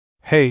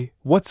Hey,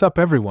 what's up,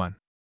 everyone?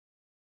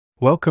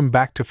 Welcome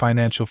back to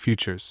Financial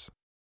Futures.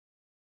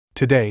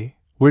 Today,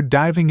 we're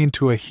diving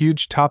into a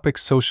huge topic: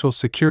 Social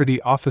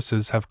Security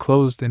offices have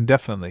closed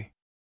indefinitely.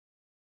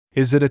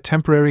 Is it a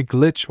temporary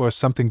glitch or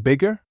something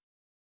bigger?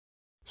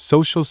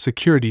 Social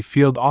Security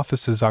field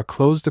offices are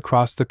closed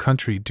across the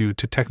country due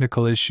to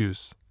technical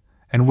issues,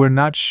 and we're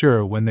not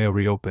sure when they'll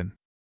reopen.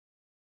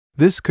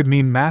 This could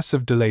mean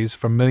massive delays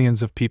for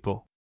millions of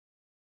people.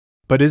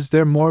 But is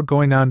there more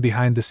going on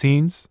behind the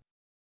scenes?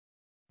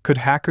 Could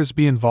hackers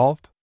be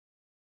involved?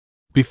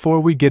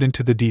 Before we get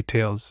into the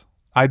details,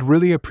 I'd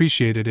really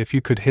appreciate it if you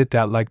could hit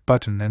that like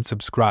button and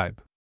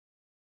subscribe.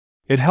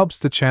 It helps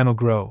the channel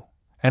grow,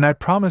 and I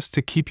promise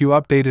to keep you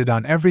updated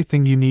on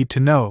everything you need to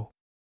know.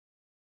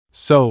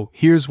 So,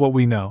 here's what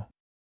we know.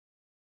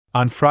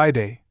 On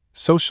Friday,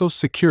 Social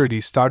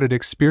Security started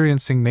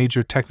experiencing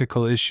major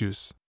technical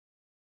issues.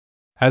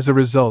 As a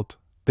result,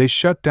 they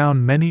shut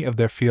down many of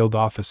their field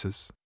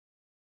offices.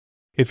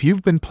 If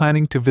you've been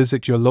planning to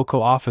visit your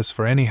local office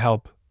for any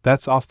help,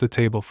 that's off the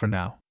table for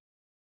now.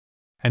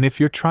 And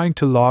if you're trying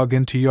to log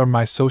into your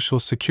My Social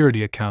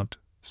Security account,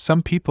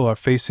 some people are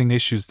facing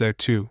issues there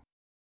too.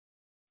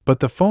 But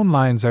the phone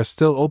lines are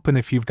still open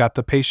if you've got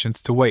the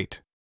patience to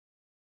wait.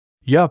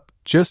 Yup,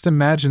 just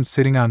imagine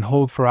sitting on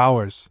hold for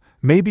hours,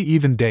 maybe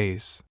even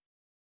days.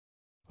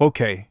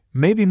 Okay,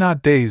 maybe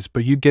not days,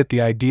 but you get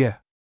the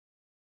idea.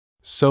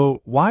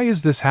 So, why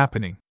is this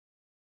happening?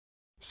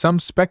 Some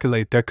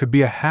speculate there could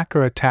be a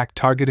hacker attack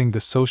targeting the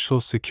Social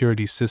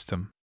Security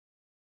system.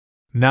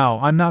 Now,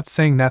 I'm not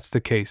saying that's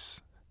the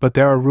case, but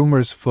there are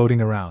rumors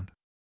floating around.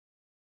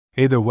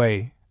 Either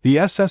way, the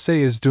SSA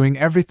is doing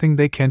everything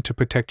they can to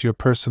protect your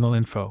personal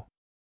info.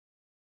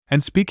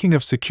 And speaking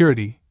of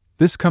security,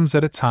 this comes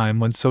at a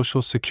time when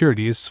Social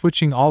Security is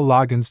switching all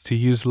logins to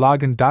use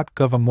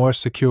login.gov, a more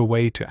secure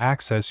way to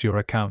access your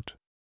account.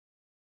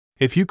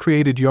 If you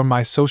created your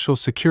My Social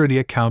Security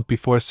account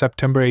before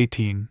September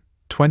 18,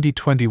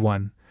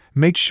 2021,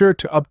 make sure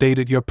to update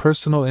it. Your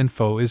personal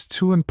info is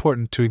too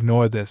important to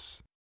ignore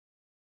this.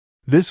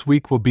 This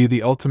week will be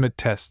the ultimate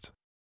test.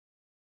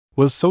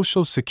 Will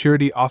Social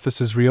Security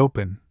offices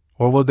reopen,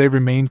 or will they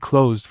remain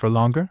closed for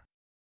longer?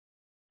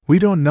 We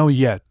don't know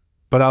yet,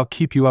 but I'll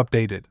keep you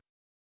updated.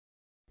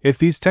 If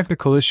these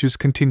technical issues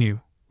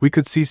continue, we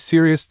could see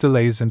serious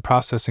delays in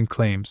processing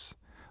claims,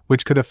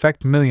 which could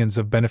affect millions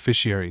of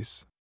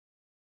beneficiaries.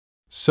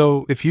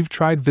 So, if you've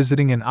tried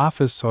visiting an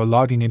office or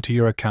logging into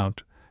your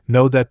account,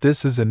 know that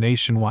this is a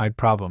nationwide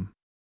problem.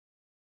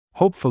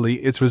 Hopefully,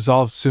 it's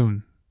resolved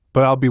soon,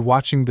 but I'll be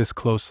watching this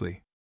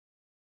closely.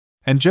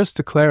 And just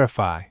to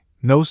clarify,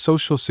 no,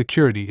 Social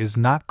Security is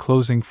not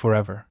closing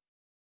forever.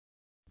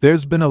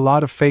 There's been a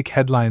lot of fake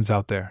headlines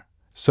out there,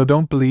 so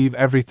don't believe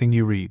everything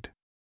you read.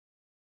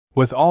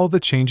 With all the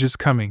changes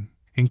coming,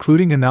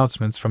 including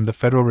announcements from the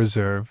Federal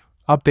Reserve,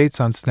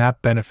 updates on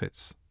SNAP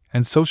benefits,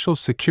 and Social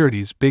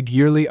Security's big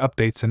yearly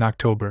updates in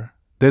October,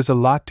 there's a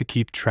lot to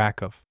keep track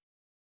of.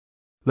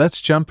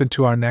 Let's jump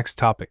into our next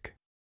topic.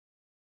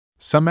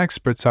 Some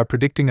experts are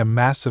predicting a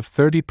massive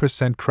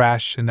 30%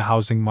 crash in the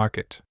housing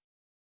market.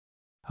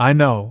 I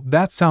know,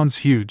 that sounds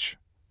huge,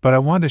 but I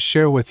want to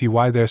share with you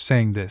why they're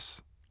saying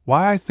this,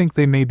 why I think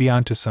they may be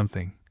onto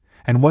something,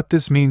 and what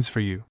this means for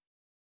you.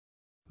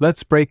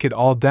 Let's break it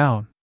all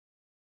down.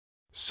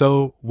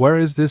 So, where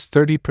is this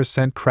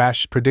 30%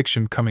 crash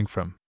prediction coming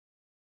from?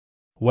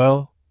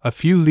 Well, a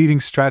few leading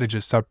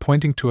strategists are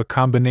pointing to a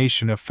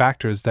combination of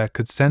factors that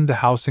could send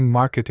the housing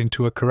market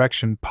into a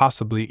correction,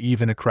 possibly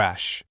even a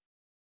crash.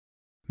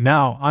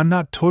 Now, I'm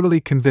not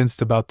totally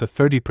convinced about the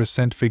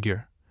 30%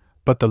 figure,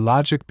 but the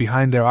logic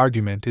behind their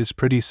argument is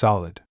pretty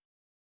solid.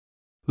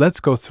 Let's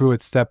go through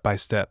it step by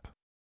step.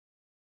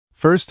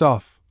 First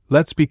off,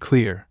 let's be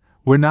clear,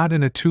 we're not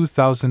in a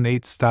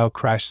 2008-style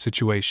crash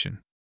situation.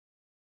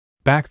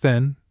 Back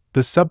then, the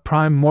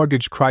subprime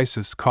mortgage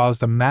crisis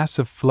caused a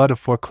massive flood of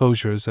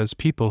foreclosures as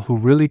people who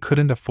really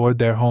couldn't afford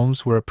their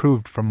homes were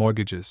approved for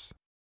mortgages.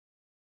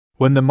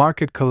 When the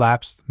market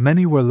collapsed,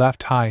 many were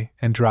left high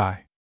and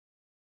dry.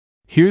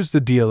 Here's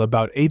the deal: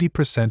 about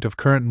 80% of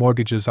current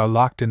mortgages are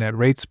locked in at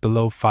rates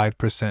below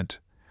 5%,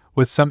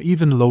 with some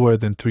even lower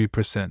than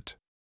 3%.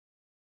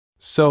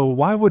 So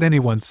why would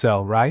anyone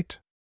sell, right?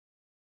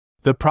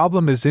 The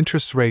problem is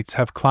interest rates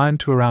have climbed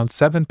to around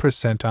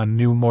 7% on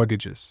new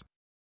mortgages.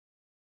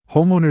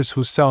 Homeowners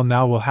who sell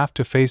now will have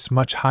to face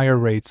much higher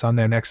rates on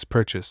their next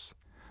purchase,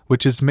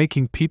 which is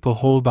making people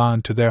hold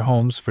on to their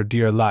homes for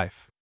dear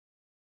life.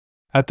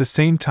 At the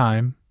same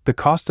time, the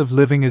cost of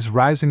living is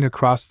rising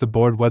across the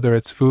board, whether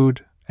it's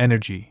food,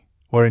 energy,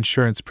 or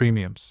insurance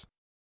premiums.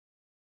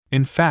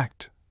 In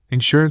fact,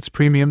 insurance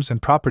premiums and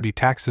property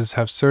taxes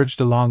have surged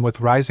along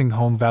with rising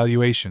home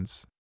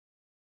valuations.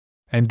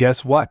 And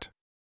guess what?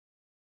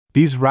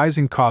 These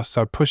rising costs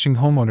are pushing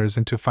homeowners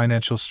into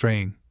financial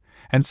strain,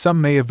 and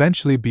some may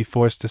eventually be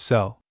forced to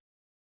sell.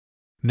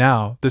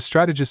 Now, the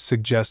strategists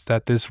suggest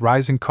that this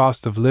rising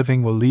cost of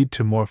living will lead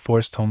to more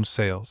forced home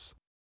sales.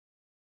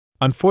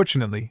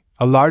 Unfortunately,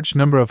 a large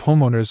number of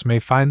homeowners may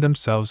find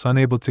themselves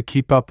unable to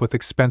keep up with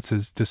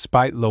expenses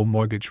despite low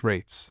mortgage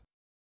rates.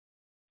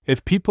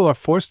 If people are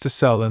forced to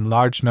sell in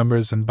large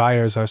numbers and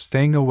buyers are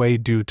staying away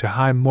due to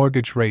high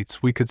mortgage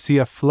rates, we could see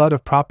a flood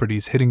of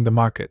properties hitting the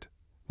market,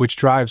 which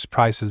drives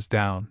prices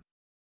down.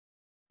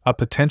 A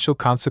potential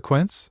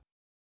consequence?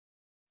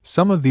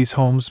 Some of these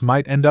homes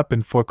might end up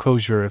in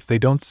foreclosure if they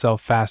don't sell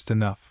fast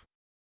enough.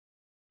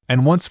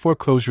 And once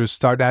foreclosures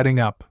start adding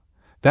up,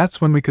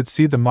 that's when we could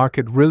see the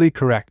market really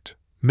correct,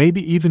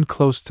 maybe even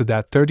close to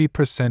that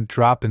 30%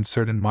 drop in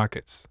certain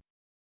markets.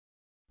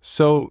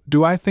 So,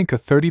 do I think a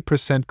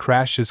 30%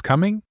 crash is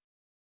coming?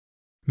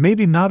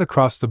 Maybe not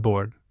across the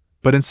board,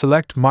 but in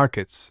select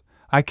markets,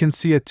 I can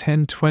see a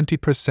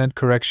 10-20%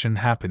 correction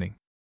happening.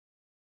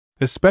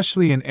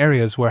 Especially in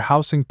areas where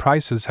housing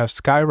prices have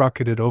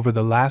skyrocketed over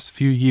the last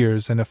few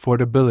years and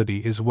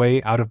affordability is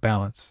way out of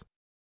balance.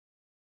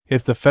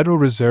 If the Federal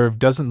Reserve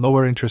doesn't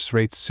lower interest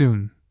rates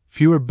soon,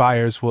 fewer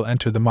buyers will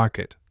enter the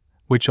market,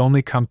 which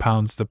only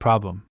compounds the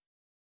problem.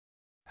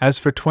 As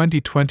for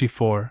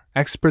 2024,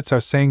 experts are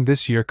saying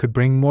this year could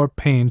bring more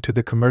pain to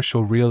the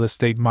commercial real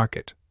estate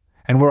market,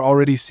 and we're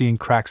already seeing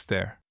cracks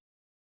there.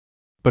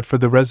 But for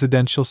the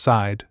residential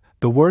side,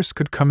 the worst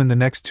could come in the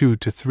next 2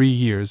 to 3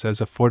 years as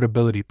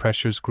affordability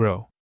pressures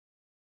grow.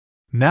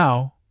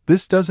 Now,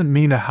 this doesn't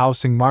mean a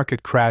housing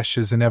market crash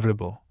is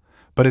inevitable,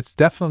 but it's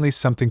definitely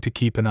something to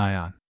keep an eye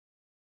on.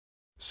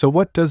 So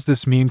what does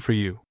this mean for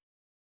you?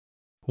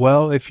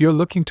 Well, if you're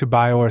looking to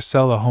buy or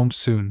sell a home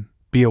soon,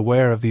 be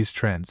aware of these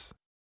trends.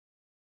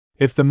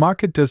 If the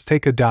market does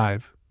take a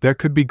dive, there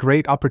could be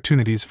great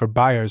opportunities for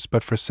buyers,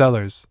 but for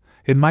sellers,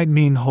 it might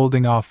mean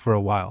holding off for a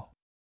while.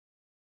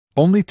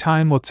 Only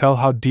time will tell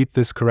how deep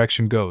this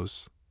correction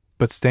goes,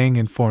 but staying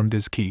informed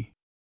is key.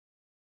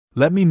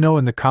 Let me know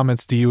in the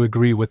comments, do you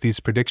agree with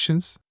these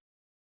predictions?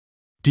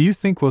 Do you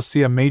think we'll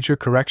see a major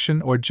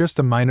correction or just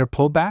a minor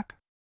pullback?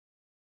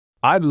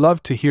 I'd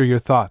love to hear your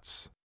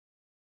thoughts.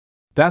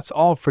 That's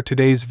all for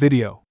today's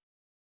video.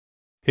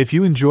 If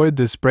you enjoyed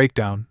this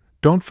breakdown,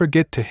 don't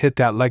forget to hit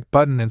that like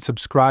button and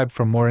subscribe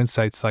for more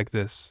insights like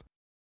this.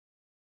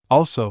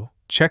 Also,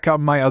 check out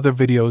my other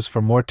videos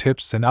for more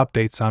tips and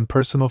updates on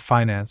personal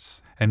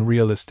finance and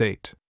real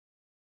estate.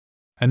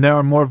 And there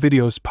are more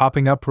videos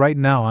popping up right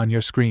now on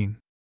your screen.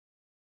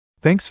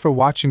 Thanks for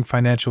watching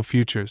Financial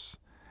Futures,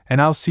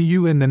 and I'll see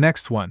you in the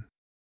next one.